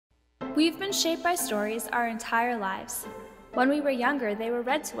We've been shaped by stories our entire lives. When we were younger, they were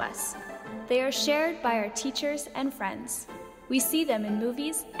read to us. They are shared by our teachers and friends. We see them in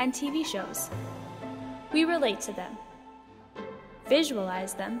movies and TV shows. We relate to them,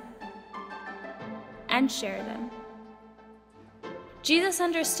 visualize them, and share them. Jesus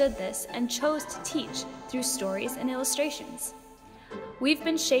understood this and chose to teach through stories and illustrations. We've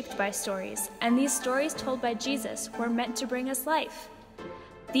been shaped by stories, and these stories told by Jesus were meant to bring us life.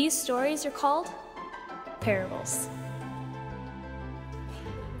 These stories are called parables.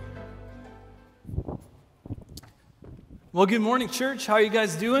 Well, good morning, church. How are you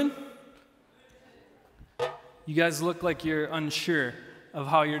guys doing? You guys look like you're unsure of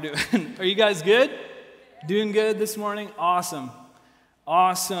how you're doing. Are you guys good? Doing good this morning? Awesome.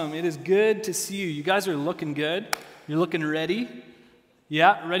 Awesome. It is good to see you. You guys are looking good. You're looking ready.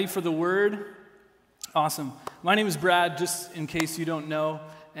 Yeah, ready for the word. Awesome. My name is Brad, just in case you don't know.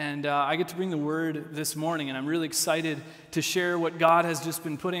 And I get to bring the word this morning, and I'm really excited to share what God has just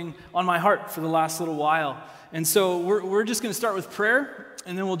been putting on my heart for the last little while. And so we're just going to start with prayer,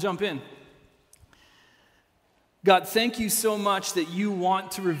 and then we'll jump in. God, thank you so much that you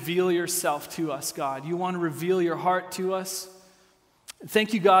want to reveal yourself to us, God. You want to reveal your heart to us.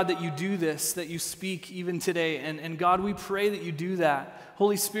 Thank you, God, that you do this, that you speak even today. And God, we pray that you do that.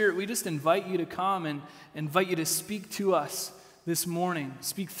 Holy Spirit, we just invite you to come and invite you to speak to us this morning.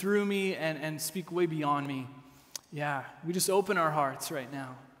 Speak through me and speak way beyond me. Yeah, we just open our hearts right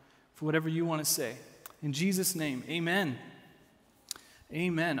now for whatever you want to say. In Jesus' name, amen.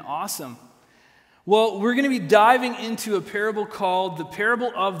 Amen. Awesome. Well, we're going to be diving into a parable called the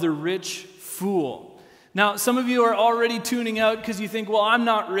parable of the rich fool. Now, some of you are already tuning out because you think, well, I'm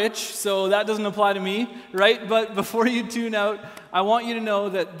not rich, so that doesn't apply to me, right? But before you tune out, I want you to know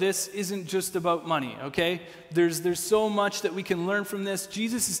that this isn't just about money, okay? There's so much that we can learn from this.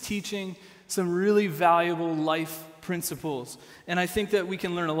 Jesus is teaching some really valuable life principles, and I think that we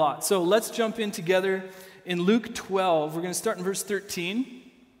can learn a lot. So let's jump in together in Luke 12. We're going to start in verse 13,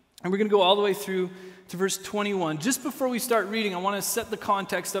 and we're going to go all the way through to verse 21. Just before we start reading, I want to set the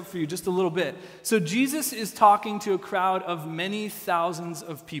context up for you just a little bit. So Jesus is talking to a crowd of many thousands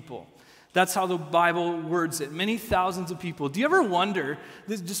of people. That's how the Bible words it, many thousands of people. Do you ever wonder,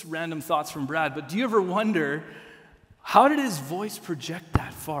 this is just random thoughts from Brad, but do you ever wonder, how did his voice project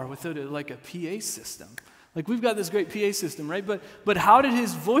that far without a PA system? Like, we've got this great PA system, right? But how did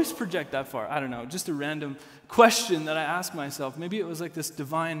his voice project that far? I don't know, just a random question that I ask myself. Maybe it was like this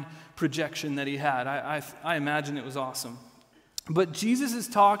divine projection that he had. I imagine it was awesome. But Jesus is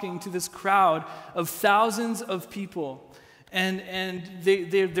talking to this crowd of thousands of people. And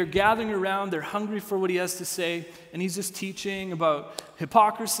they're gathering around, they're hungry for what he has to say, and he's just teaching about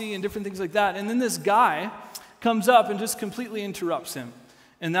hypocrisy and different things like that. And then this guy comes up and just completely interrupts him.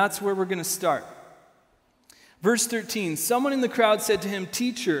 And that's where we're going to start. Verse 13, someone in the crowd said to him,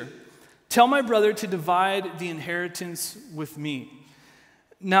 "Teacher, tell my brother to divide the inheritance with me."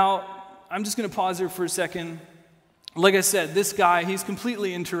 Now, I'm just going to pause here for a second. Like I said, this guy, he's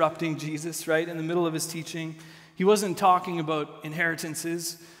completely interrupting Jesus, right, in the middle of his teaching. He wasn't talking about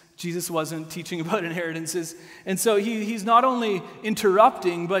inheritances. Jesus wasn't teaching about inheritances. And so he's not only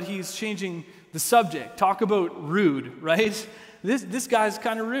interrupting, but he's changing the subject. Talk about rude, right? This guy's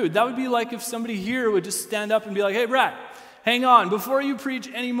kind of rude. That would be like if somebody here would just stand up and be like, "Hey, Brad, hang on. Before you preach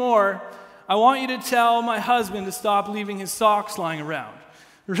anymore, I want you to tell my husband to stop leaving his socks lying around."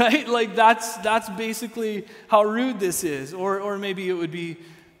 Right? Like, that's basically how rude this is. Or maybe it would be,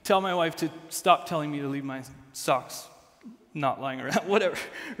 tell my wife to stop telling me to leave my socks not lying around, whatever,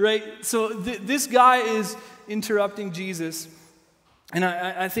 right? So this guy is interrupting Jesus, and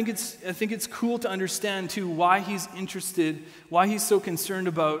I think it's cool to understand too why he's interested, why he's so concerned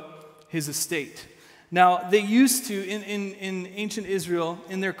about his estate. Now, they used to, in ancient Israel,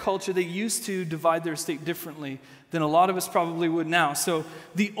 in their culture, they used to divide their estate differently than a lot of us probably would now. So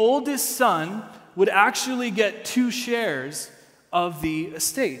the oldest son would actually get 2 shares of the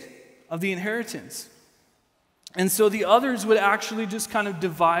estate, of the inheritance. And so the others would actually just kind of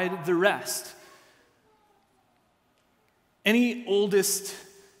divide the rest. Any oldest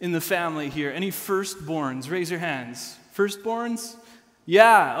in the family here? Any firstborns? Raise your hands. Firstborns?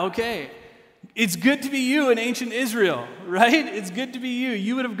 Yeah, okay. It's good to be you in ancient Israel, right? It's good to be you.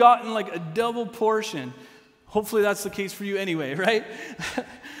 You would have gotten like a double portion. Hopefully that's the case for you anyway, right?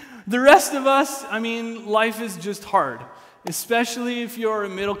 The rest of us, I mean, life is just hard, especially if you're a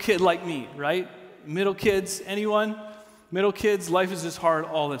middle kid like me, right? Middle kids, anyone? Middle kids, life is just hard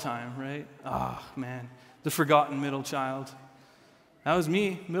all the time, right? Oh, man, the forgotten middle child. That was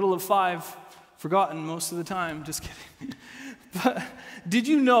me, middle of 5, forgotten most of the time, just kidding. But did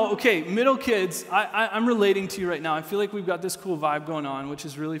you know, okay, middle kids, I'm relating to you right now. I feel like we've got this cool vibe going on, which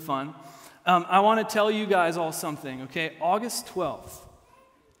is really fun. I want to tell you guys all something, okay? August 12th,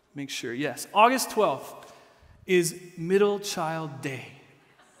 make sure, yes. August 12th is Middle Child Day.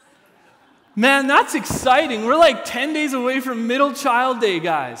 Man, that's exciting. We're like 10 days away from Middle Child Day,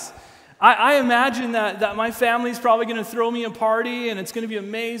 guys. I imagine that my family's probably going to throw me a party, and it's going to be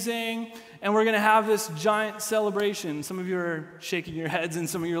amazing, and we're going to have this giant celebration. Some of you are shaking your heads, and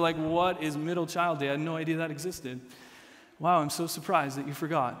some of you are like, what is Middle Child Day? I had no idea that existed. Wow, I'm so surprised that you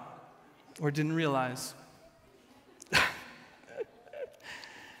forgot or didn't realize.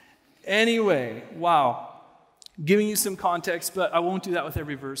 Anyway, wow. Giving you some context, but I won't do that with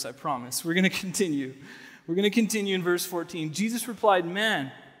every verse, I promise. We're going to continue. We're going to continue in verse 14. Jesus replied,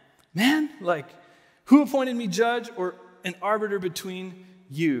 man, like, who appointed me judge or an arbiter between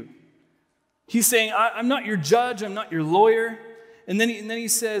you? He's saying, I'm not your judge, I'm not your lawyer. And then he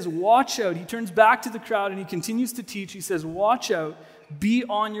says, watch out. He turns back to the crowd and he continues to teach. He says, watch out, be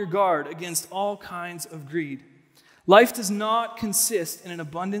on your guard against all kinds of greed. Life does not consist in an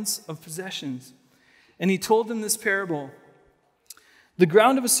abundance of possessions. And he told them this parable. The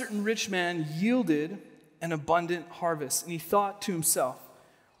ground of a certain rich man yielded an abundant harvest. And he thought to himself,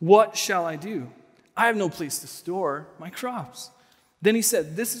 what shall I do? I have no place to store my crops. Then he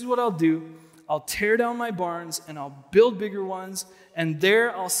said, this is what I'll do. I'll tear down my barns and I'll build bigger ones. And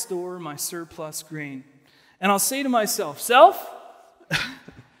there I'll store my surplus grain. And I'll say to myself, self,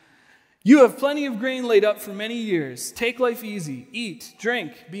 you have plenty of grain laid up for many years. Take life easy. Eat,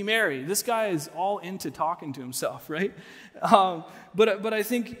 drink, be merry. This guy is all into talking to himself, right? But I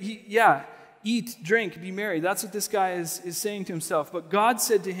think, eat, drink, be merry. That's what this guy is saying to himself. But God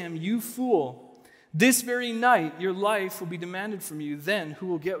said to him, you fool, this very night your life will be demanded from you. Then who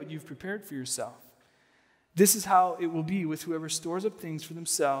will get what you've prepared for yourself? This is how it will be with whoever stores up things for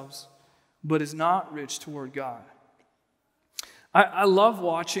themselves, but is not rich toward God. I love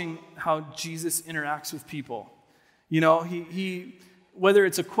watching how Jesus interacts with people. You know, he whether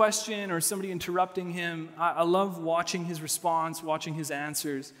it's a question or somebody interrupting him, I love watching his response, watching his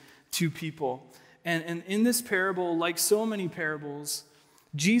answers to people. And in this parable, like so many parables,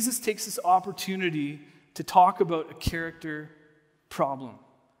 Jesus takes this opportunity to talk about a character problem,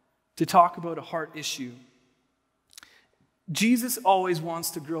 to talk about a heart issue. Jesus always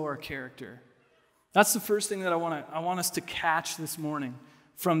wants to grow our character. That's the first thing that I want us to catch this morning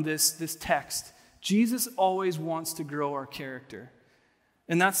from this text. Jesus always wants to grow our character.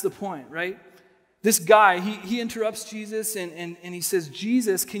 And that's the point, right? This guy, he interrupts Jesus and he says,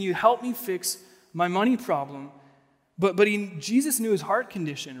 Jesus, can you help me fix my money problem? But Jesus knew his heart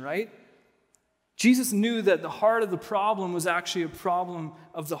condition, right? Jesus knew that the heart of the problem was actually a problem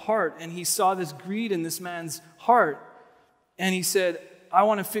of the heart. And he saw this greed in this man's heart. And he said,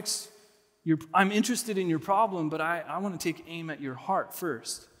 I'm interested in your problem, but I want to take aim at your heart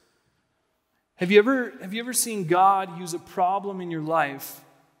first. Have you ever seen God use a problem in your life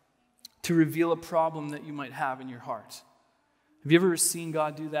to reveal a problem that you might have in your heart? Have you ever seen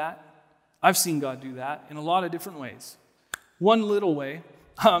God do that? I've seen God do that in a lot of different ways. One little way,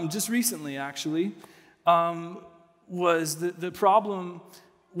 just recently actually, was the problem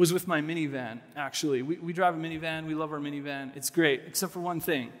was with my minivan, actually. We drive a minivan, we love our minivan, it's great, except for one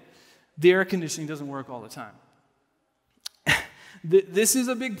thing. The air conditioning doesn't work all the time. This is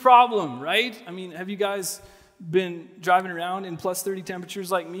a big problem, right? I mean, have you guys been driving around in plus 30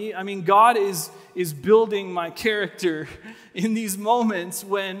 temperatures like me? I mean, God is building my character in these moments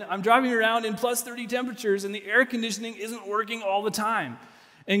when I'm driving around in plus 30 temperatures and the air conditioning isn't working all the time.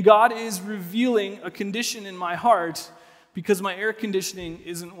 And God is revealing a condition in my heart because my air conditioning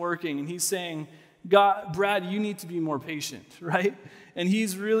isn't working. And he's saying, God, Brad, you need to be more patient, right? And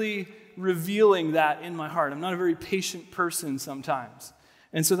he's really revealing that in my heart. I'm not a very patient person sometimes.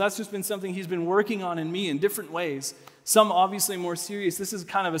 And so that's just been something he's been working on in me in different ways. Some obviously more serious. This is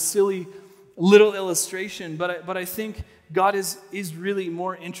kind of a silly little illustration, but I think God is really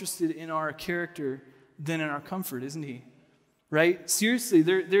more interested in our character than in our comfort, isn't he? Right? Seriously,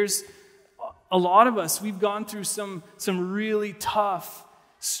 there's a lot of us, we've gone through some really tough,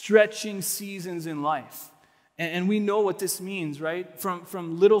 stretching seasons in life. And we know what this means, right?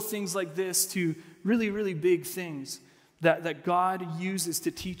 From little things like this to really, really big things that God uses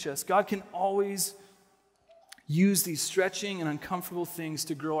to teach us. God can always use these stretching and uncomfortable things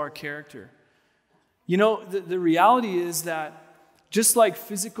to grow our character. You know, the reality is that just like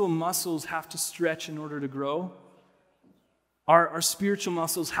physical muscles have to stretch in order to grow, our spiritual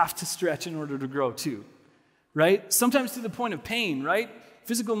muscles have to stretch in order to grow too, right? Sometimes to the point of pain, right?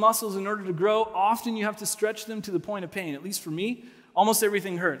 Physical muscles, in order to grow, often you have to stretch them to the point of pain. At least for me, almost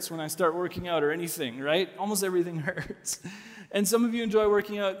everything hurts when I start working out or anything, right? Almost everything hurts. And some of you enjoy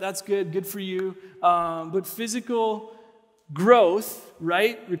working out. That's good for you. But physical growth,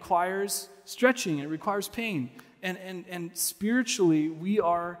 right, requires stretching. It requires pain. And spiritually, we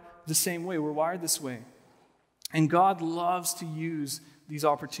are the same way. We're wired this way. And God loves to use these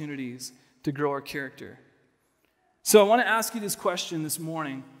opportunities to grow our character. So I want to ask you this question this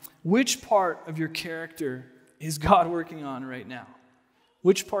morning. Which part of your character is God working on right now?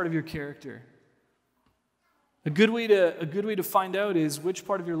 Which part of your character? A good way to find out is which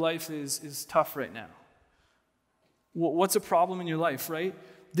part of your life is tough right now. What's a problem in your life, right?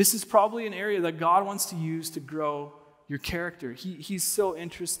 This is probably an area that God wants to use to grow your character. He's so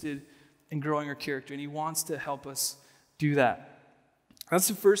interested in growing our character, and he wants to help us do that. That's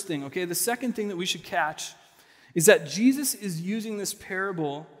the first thing, okay? The second thing that we should catch is that Jesus is using this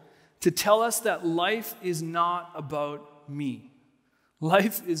parable to tell us that life is not about me.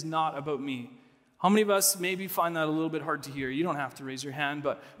 Life is not about me. How many of us maybe find that a little bit hard to hear? You don't have to raise your hand,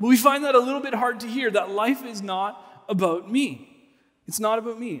 but we find that a little bit hard to hear, that life is not about me. It's not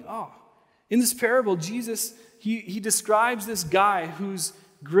about me. In this parable, Jesus, he describes this guy whose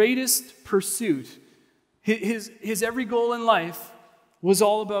greatest pursuit, his every goal in life was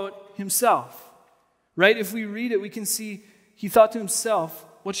all about himself. Right? If we read it, we can see he thought to himself,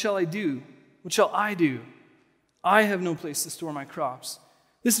 what shall I do? What shall I do? I have no place to store my crops.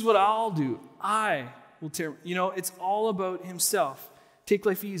 This is what I'll do. I will tear. It's all about himself. Take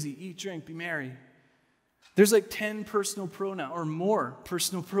life easy. Eat, drink, be merry. There's like 10 personal pronouns or more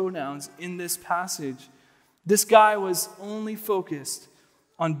personal pronouns in this passage. This guy was only focused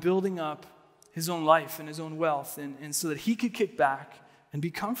on building up his own life and his own wealth and so that he could kick back and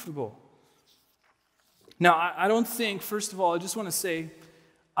be comfortable. Now, I don't think, first of all, I just want to say,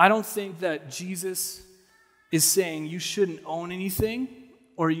 I don't think that Jesus is saying you shouldn't own anything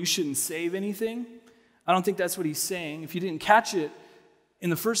or you shouldn't save anything. I don't think that's what he's saying. If you didn't catch it,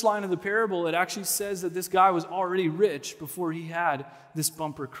 in the first line of the parable, it actually says that this guy was already rich before he had this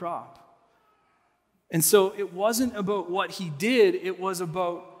bumper crop. And so it wasn't about what he did, it was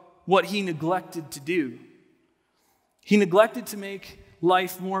about what he neglected to do. He neglected to make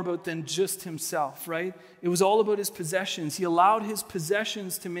life more about than just himself, right? It was all about his possessions. He allowed his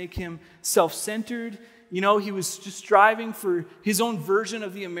possessions to make him self-centered. He was just striving for his own version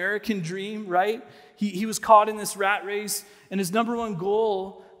of the American dream, right? He was caught in this rat race, and his number one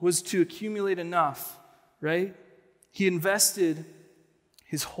goal was to accumulate enough, right? He invested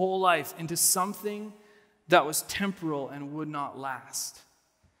his whole life into something that was temporal and would not last.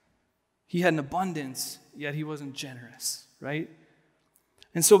 He had an abundance, yet he wasn't generous, right?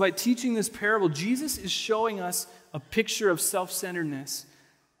 And so by teaching this parable, Jesus is showing us a picture of self-centeredness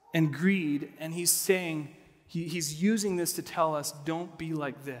and greed, and he's saying, he's using this to tell us, don't be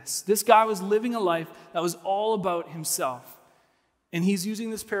like this. This guy was living a life that was all about himself. And he's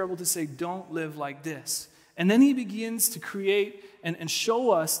using this parable to say, don't live like this. And then he begins to create and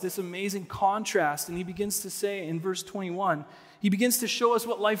show us this amazing contrast. And he begins to say in verse 21, he begins to show us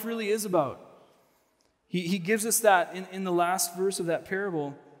what life really is about. He gives us that in the last verse of that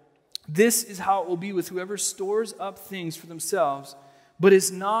parable. This is how it will be with whoever stores up things for themselves, but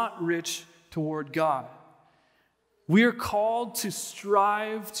is not rich toward God. We are called to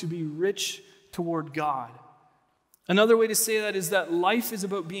strive to be rich toward God. Another way to say that is that life is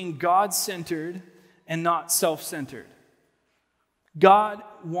about being God-centered and not self-centered. God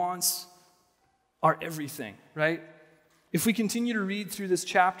wants our everything, right? If we continue to read through this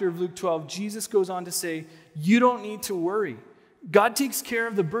chapter of Luke 12, Jesus goes on to say, you don't need to worry. God takes care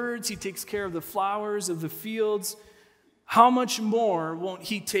of the birds. He takes care of the flowers of the fields. How much more won't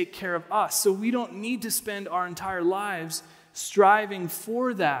he take care of us? So we don't need to spend our entire lives striving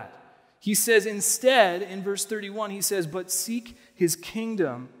for that. He says instead, in verse 31, he says, but seek his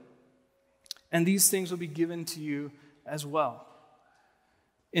kingdom, and these things will be given to you as well.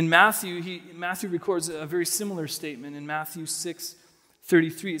 In Matthew records a very similar statement in Matthew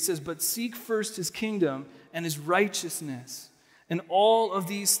 6:33. It says, but seek first his kingdom and his righteousness, and all of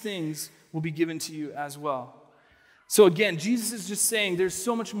these things will be given to you as well. So again, Jesus is just saying there's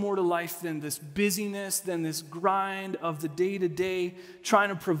so much more to life than this busyness, than this grind of the day-to-day, trying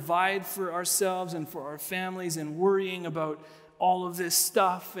to provide for ourselves and for our families and worrying about all of this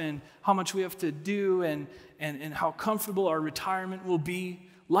stuff and how much we have to do and how comfortable our retirement will be.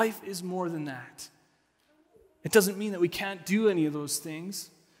 Life is more than that. It doesn't mean that we can't do any of those things,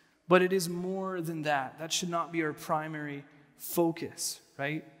 but it is more than that. That should not be our primary focus,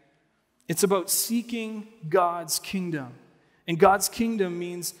 right? It's about seeking God's kingdom And God's kingdom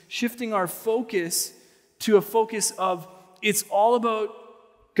means shifting our focus to a focus of, it's all about,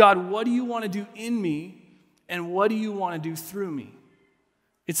 God, what do you want to do in me, and what do you want to do through me?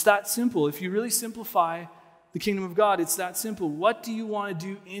 It's that simple. If you really simplify the kingdom of God, it's that simple. What do you want to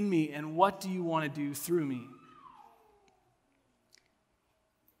do in me, and what do you want to do through me?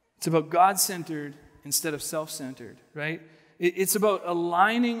 It's about God-centered instead of self-centered, right? It's about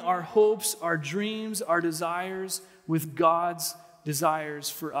aligning our hopes, our dreams, our desires with God's desires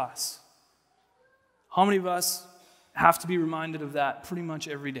for us. How many of us have to be reminded of that pretty much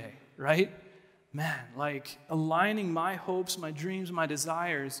every day, right? Man, like aligning my hopes, my dreams, my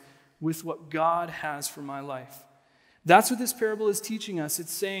desires with what God has for my life. That's what this parable is teaching us.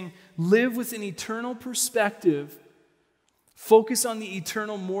 It's saying, live with an eternal perspective. Focus on the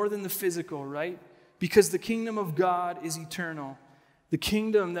eternal more than the physical, right? Because the kingdom of God is eternal. The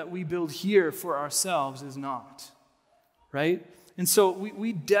kingdom that we build here for ourselves is not, right? And so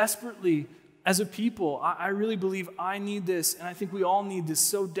we desperately, as a people, I really believe I need this, and I think we all need this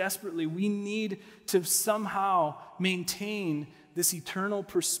so desperately. We need to somehow maintain this eternal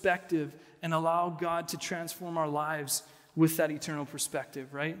perspective and allow God to transform our lives with that eternal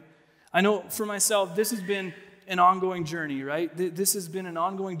perspective, right? I know for myself, this has been an ongoing journey, right? This has been an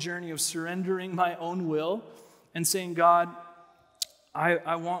ongoing journey of surrendering my own will and saying, God,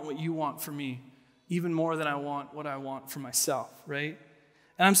 I want what you want for me, even more than I want what I want for myself, right?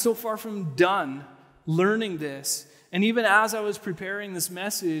 And I'm so far from done learning this. And even as I was preparing this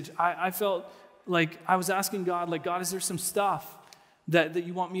message, I felt like I was asking God, like, God, is there some stuff that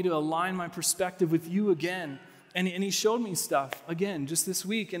you want me to align my perspective with you again? And he showed me stuff again just this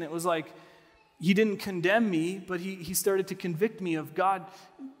week. And it was like, he didn't condemn me, but he started to convict me of, God,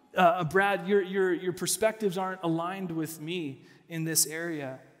 Brad, your perspectives aren't aligned with me in this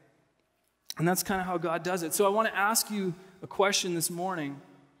area. And that's kind of how God does it. So I want to ask you a question this morning.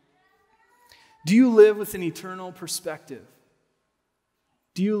 Do you live with an eternal perspective?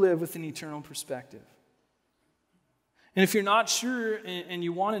 Do you live with an eternal perspective? And if you're not sure and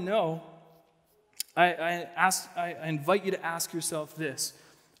you want to know, I invite you to ask yourself this.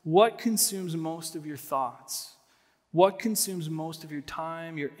 What consumes most of your thoughts? What consumes most of your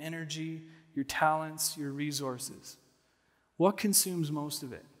time, your energy, your talents, your resources? What consumes most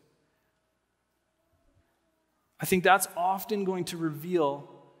of it? I think that's often going to reveal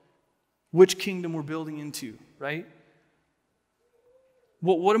which kingdom we're building into, right?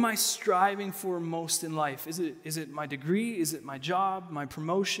 What am I striving for most in life? Is it my degree? Is it my job, my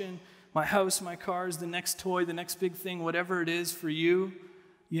promotion, my house, my cars, the next toy, the next big thing, whatever it is for you?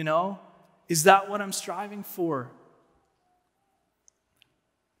 You know, is that what I'm striving for?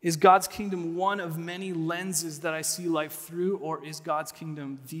 Is God's kingdom one of many lenses that I see life through, or is God's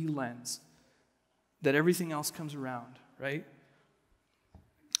kingdom the lens that everything else comes around, right?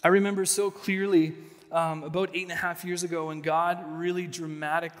 I remember so clearly about 8.5 years ago when God really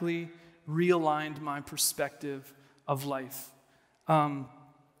dramatically realigned my perspective of life.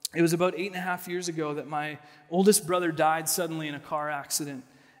 It was about 8.5 years ago that my oldest brother died suddenly in a car accident.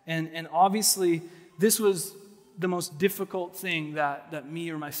 And obviously, this was the most difficult thing that me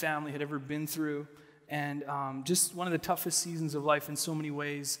or my family had ever been through. And just one of the toughest seasons of life in so many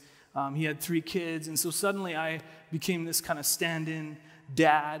ways. He had 3 kids. And so suddenly I became this kind of stand-in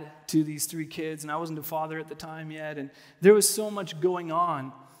dad to these 3 kids. And I wasn't a father at the time yet. And there was so much going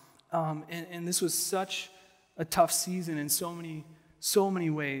on. And this was such a tough season in so many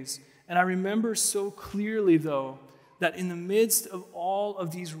ways. And I remember so clearly, though, that in the midst of all of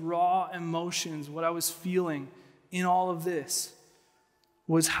these raw emotions, what I was feeling in all of this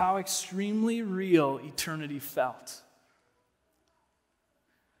was how extremely real eternity felt.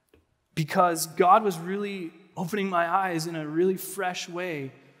 Because God was really opening my eyes in a really fresh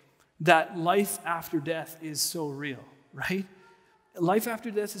way that life after death is so real, right? Life after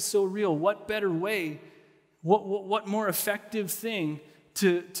death is so real. What better way, what more effective thing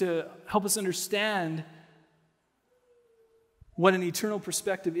to help us understand what an eternal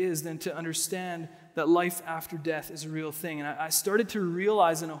perspective is than to understand that life after death is a real thing. And I started to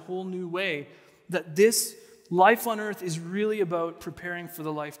realize in a whole new way that this life on earth is really about preparing for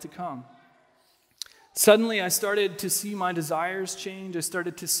the life to come. Suddenly, I started to see my desires change. I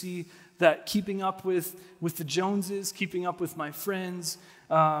started to see that keeping up with the Joneses, keeping up with my friends,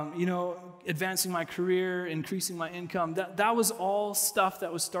 advancing my career, increasing my income, that was all stuff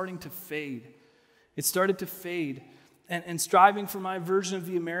that was starting to fade. It started to fade. And striving for my version of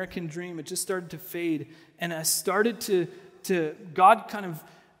the American dream, it just started to fade. And I started to God kind of,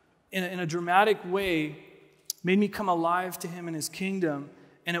 in a dramatic way, made me come alive to him and his kingdom.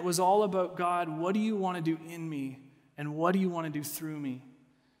 And it was all about, God, what do you want to do in me? And what do you want to do through me?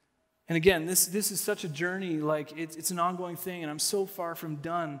 And again, this is such a journey, like it's an ongoing thing, and I'm so far from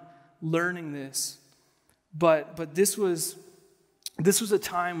done learning this. But this was a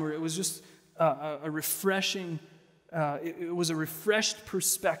time where it was just a refreshing, it was a refreshed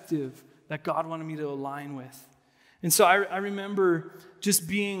perspective that God wanted me to align with. And so I remember just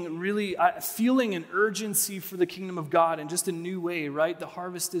being really, feeling an urgency for the kingdom of God in just a new way, right? The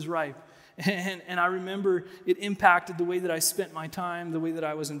harvest is ripe. And I remember it impacted the way that I spent my time, the way that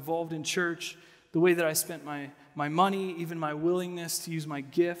I was involved in church, the way that I spent my money, even my willingness to use my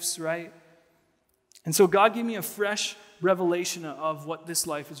gifts, right? And so God gave me a fresh revelation of what this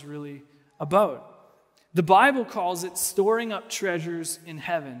life is really about. The Bible calls it storing up treasures in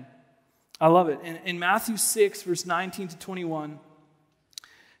heaven. I love it. In Matthew 6, verse 19 to 21, it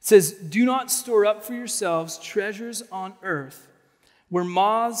says, "Do not store up for yourselves treasures on earth, where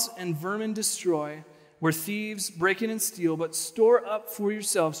moths and vermin destroy, where thieves break in and steal, but store up for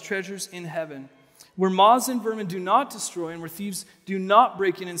yourselves treasures in heaven, where moths and vermin do not destroy, and where thieves do not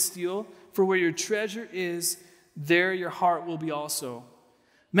break in and steal, for where your treasure is, there your heart will be also."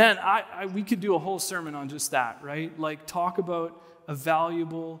 Man, we could do a whole sermon on just that, right? Like, talk about a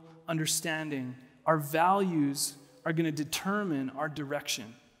valuable understanding. Our values are going to determine our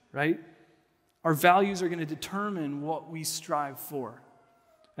direction, right? Our values are going to determine what we strive for.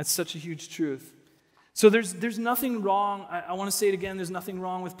 That's such a huge truth. So there's nothing wrong, I want to say it again, there's nothing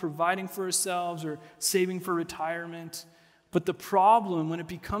wrong with providing for ourselves or saving for retirement. But the problem, when it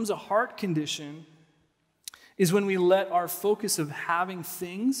becomes a heart condition, is when we let our focus of having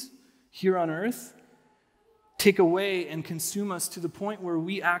things here on earth take away and consume us to the point where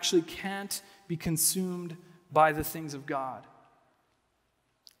we actually can't be consumed by the things of God.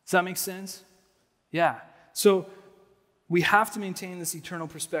 Does that make sense? Yeah. So we have to maintain this eternal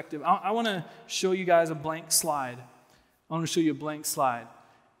perspective. I want to show you guys a blank slide. I want to show you a blank slide.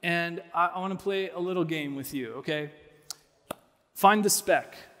 And I want to play a little game with you, okay? Find the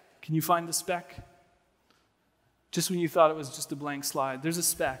speck. Can you find the speck? Just when you thought it was just a blank slide. There's a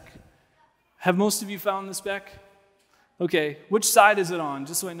speck. Have most of you found the speck? Okay. Which side is it on?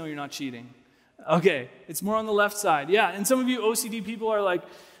 Just so I know you're not cheating. Okay. It's more on the left side. Yeah. And some of you OCD people are like,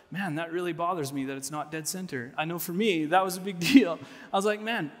 man, that really bothers me that it's not dead center. I know for me, that was a big deal. I was like,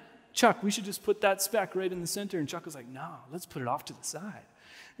 man, Chuck, we should just put that speck right in the center. And Chuck was like, no, let's put it off to the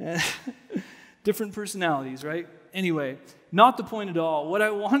side. Different personalities, right? Anyway, not the point at all. What I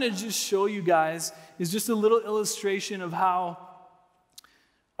want to just show you guys is just a little illustration of how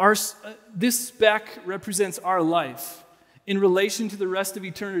this speck represents our life in relation to the rest of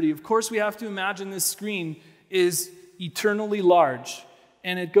eternity. Of course, we have to imagine this screen is eternally large,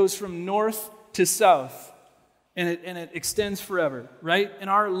 and it goes from north to south, and it extends forever, right?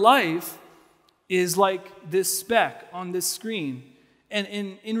 And our life is like this speck on this screen. And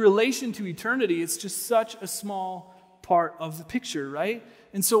in relation to eternity, it's just such a small part of the picture, right?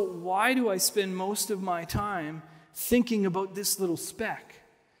 And so why do I spend most of my time thinking about this little speck?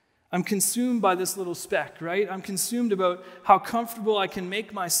 I'm consumed by this little speck, right? I'm consumed about how comfortable I can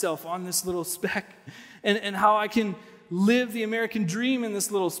make myself on this little speck and how I can live the American dream in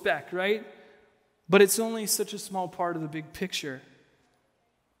this little speck, right? But it's only such a small part of the big picture.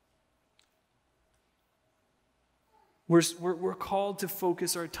 We're called to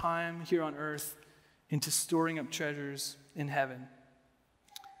focus our time here on earth into storing up treasures in heaven.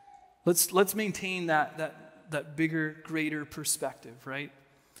 Let's maintain that bigger, greater perspective, right?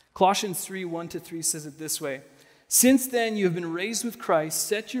 Colossians 3:1-3 says it this way: "Since then you have been raised with Christ,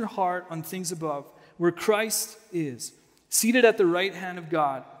 set your heart on things above, where Christ is, seated at the right hand of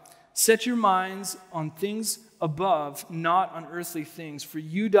God. Set your minds on things above, not on earthly things, for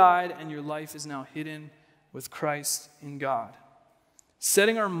you died and your life is now hidden with Christ in God."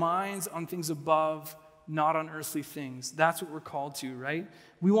 Setting our minds on things above, not on earthly things. That's what we're called to, right?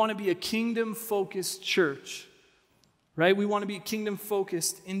 We want to be a kingdom-focused church, right? We want to be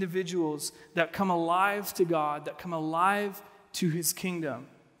kingdom-focused individuals that come alive to God, that come alive to His kingdom.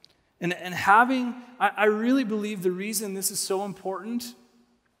 And I really believe the reason this is so important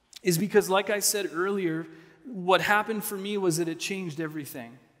is because, like I said earlier, what happened for me was that it changed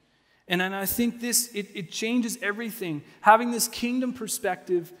everything. And I think it changes everything. Having this kingdom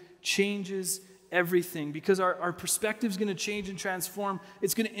perspective changes everything because our perspective is going to change and transform.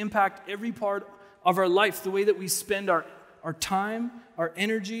 It's going to impact every part of our life, the way that we spend our time, our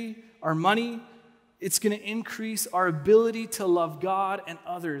energy, our money. It's going to increase our ability to love God and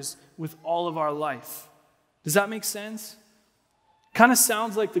others with all of our life. Does that make sense? Kind of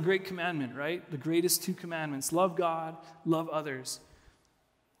sounds like the great commandment, right? The greatest two commandments: love God, love others.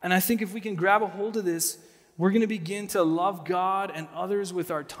 And I think if we can grab a hold of this, We're going to begin to love God and others with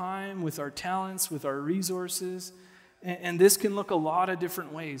our time, with our talents, with our resources. And this can look a lot of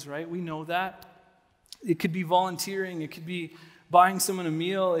different ways, right? We know that. It could be volunteering. It could be buying someone a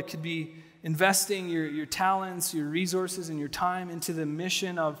meal. It could be investing your talents, your resources, and your time into the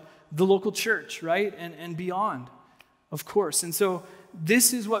mission of the local church, right? And beyond, of course. And so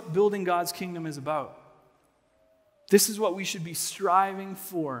this is what building God's kingdom is about. This is what we should be striving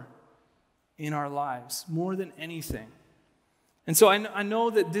for in our lives more than anything. And so I know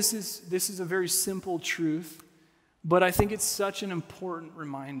that this is a very simple truth, but I think it's such an important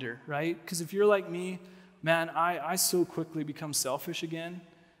reminder, right? Because if you're like me, man, I so quickly become selfish again.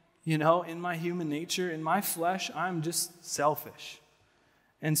 You know, in my human nature, in my flesh, I'm just selfish.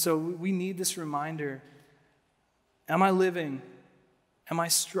 And so we need this reminder. Am I living? Am I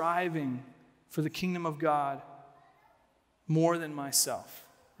striving for the kingdom of God more than myself,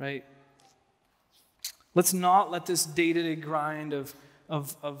 right? Let's not let this day-to-day grind of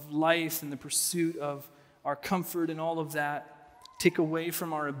life and the pursuit of our comfort and all of that take away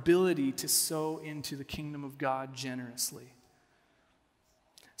from our ability to sow into the kingdom of God generously.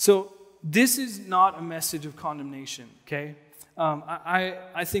 So this is not a message of condemnation, okay?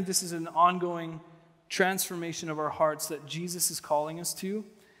 I think this is an ongoing transformation of our hearts that Jesus is calling us to.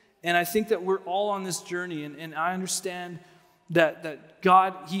 And I think that we're all on this journey. And I understand that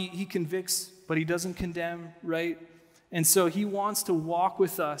God, He convicts, but He doesn't condemn, right? And so He wants to walk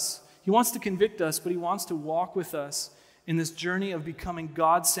with us. He wants to convict us, but He wants to walk with us in this journey of becoming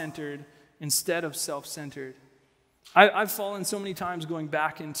God-centered instead of self-centered. I've fallen so many times going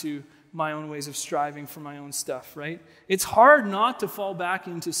back into my own ways of striving for my own stuff, right? It's hard not to fall back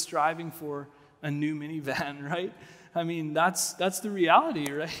into striving for a new minivan, right? I mean, that's the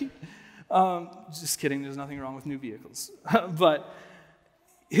reality, right? Just kidding, there's nothing wrong with new vehicles. But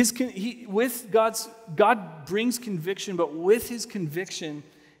God brings conviction, but with His conviction,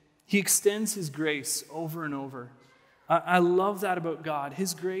 He extends His grace over and over. I love that about God.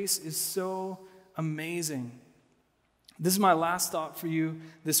 His grace is so amazing. This is my last thought for you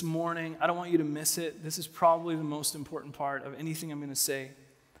this morning. I don't want you to miss it. This is probably the most important part of anything I'm going to say.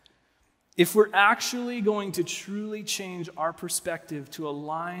 If we're actually going to truly change our perspective to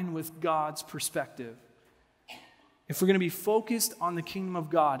align with God's perspective, if we're going to be focused on the kingdom of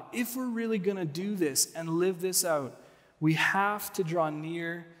God, if we're really going to do this and live this out, we have to draw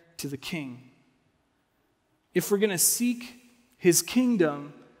near to the King. If we're going to seek His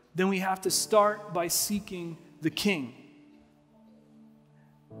kingdom, then we have to start by seeking the King.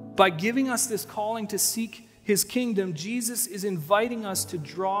 By giving us this calling to seek His kingdom, Jesus is inviting us to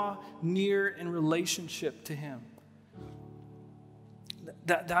draw near in relationship to Him.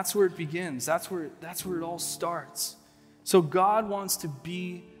 That's where it begins. That's where it all starts. So God wants to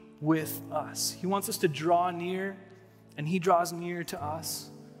be with us. He wants us to draw near, and He draws near to us.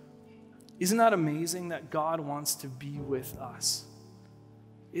 Isn't that amazing that God wants to be with us?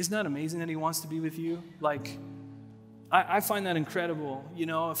 Isn't that amazing that He wants to be with you? Like, I find that incredible. You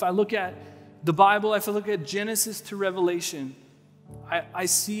know, if I look at the Bible, if I look at Genesis to Revelation, I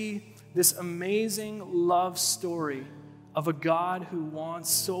see this amazing love story of a God who wants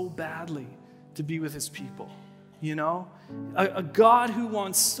so badly to be with His people. You know, a God who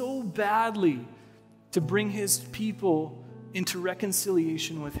wants so badly to bring His people into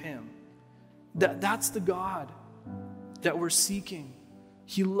reconciliation with Him. That's the God that we're seeking.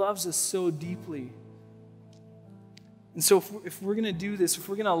 He loves us so deeply. And so if we're going to do this, if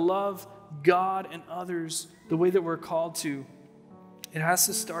we're going to love God and others the way that we're called to, it has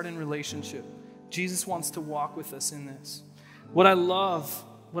to start in relationship. Jesus wants to walk with us in this. What I love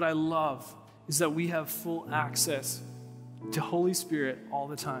is that we have full access to Holy Spirit all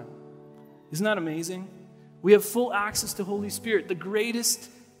the time. Isn't that amazing? We have full access to Holy Spirit, the greatest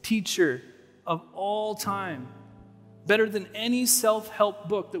teacher of all time. Better than any self-help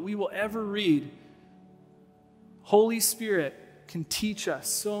book that we will ever read. Holy Spirit can teach us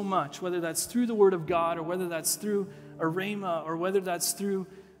so much, whether that's through the Word of God or whether that's through a rhema or whether that's through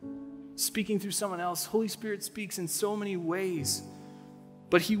speaking through someone else. Holy Spirit speaks in so many ways,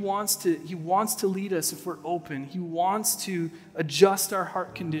 but He wants to lead us if we're open. He wants to adjust our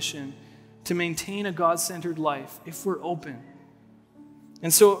heart condition to maintain a God-centered life if we're open.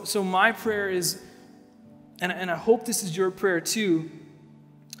 And so my prayer is, and I hope this is your prayer too,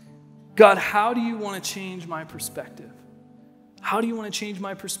 God, how do you want to change my perspective? How do you want to change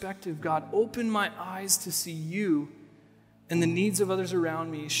my perspective? God, open my eyes to see you and the needs of others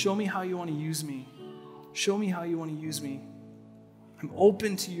around me. Show me how you want to use me. Show me how you want to use me. I'm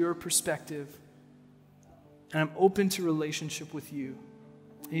open to your perspective, and I'm open to relationship with you.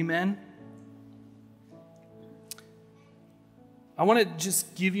 Amen? I want to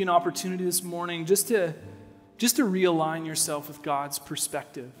just give you an opportunity this morning just to realign yourself with God's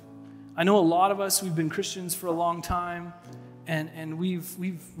perspective. I know a lot of us, we've been Christians for a long time, and we've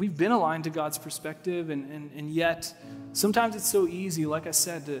been aligned to God's perspective, and yet sometimes it's so easy, like I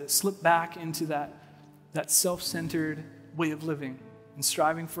said, to slip back into that self-centered way of living and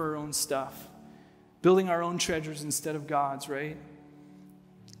striving for our own stuff, building our own treasures instead of God's, right?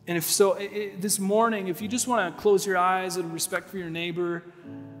 And if so, this morning, if you just want to close your eyes out of respect for your neighbor,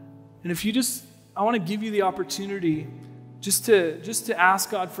 and if you just, I want to give you the opportunity just to ask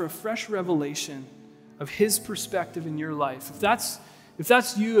God for a fresh revelation of His perspective in your life. If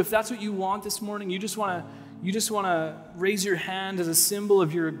that's you, if that's what you want this morning, you just want to raise your hand as a symbol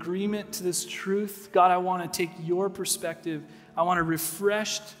of your agreement to this truth. God, I want to take your perspective. I want a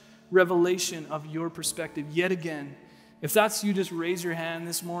refreshed revelation of your perspective yet again. If that's you, just raise your hand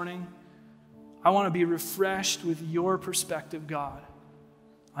this morning. I want to be refreshed with your perspective, God.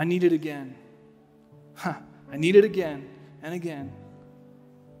 I need it again. I need it again and again.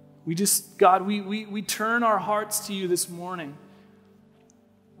 God, we turn our hearts to you this morning.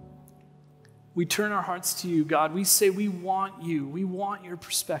 We turn our hearts to you, God. We say we want you. We want your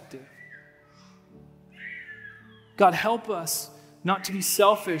perspective. God, help us not to be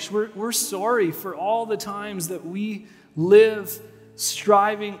selfish. We're sorry for all the times that we live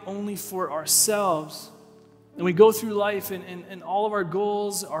striving only for ourselves. And we go through life and all of our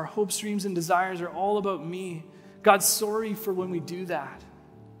goals, our hopes, dreams, and desires are all about me. God, sorry for when we do that.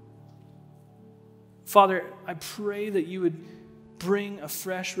 Father, I pray that you would bring a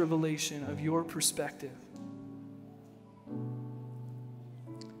fresh revelation of your perspective.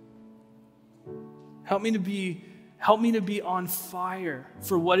 Help me to be on fire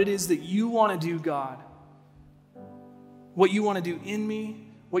for what it is that you want to do, God. What you want to do in me,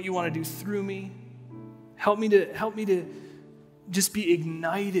 what you want to do through me. Help me to just be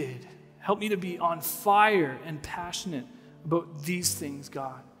ignited. Help me to be on fire and passionate about these things,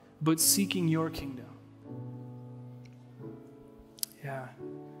 God, about seeking your kingdom. Yeah.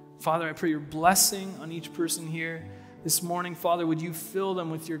 Father, I pray your blessing on each person here this morning. Father, would you fill them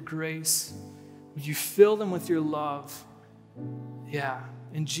with your grace? Would you fill them with your love? Yeah.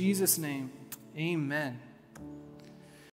 In Jesus' name, amen.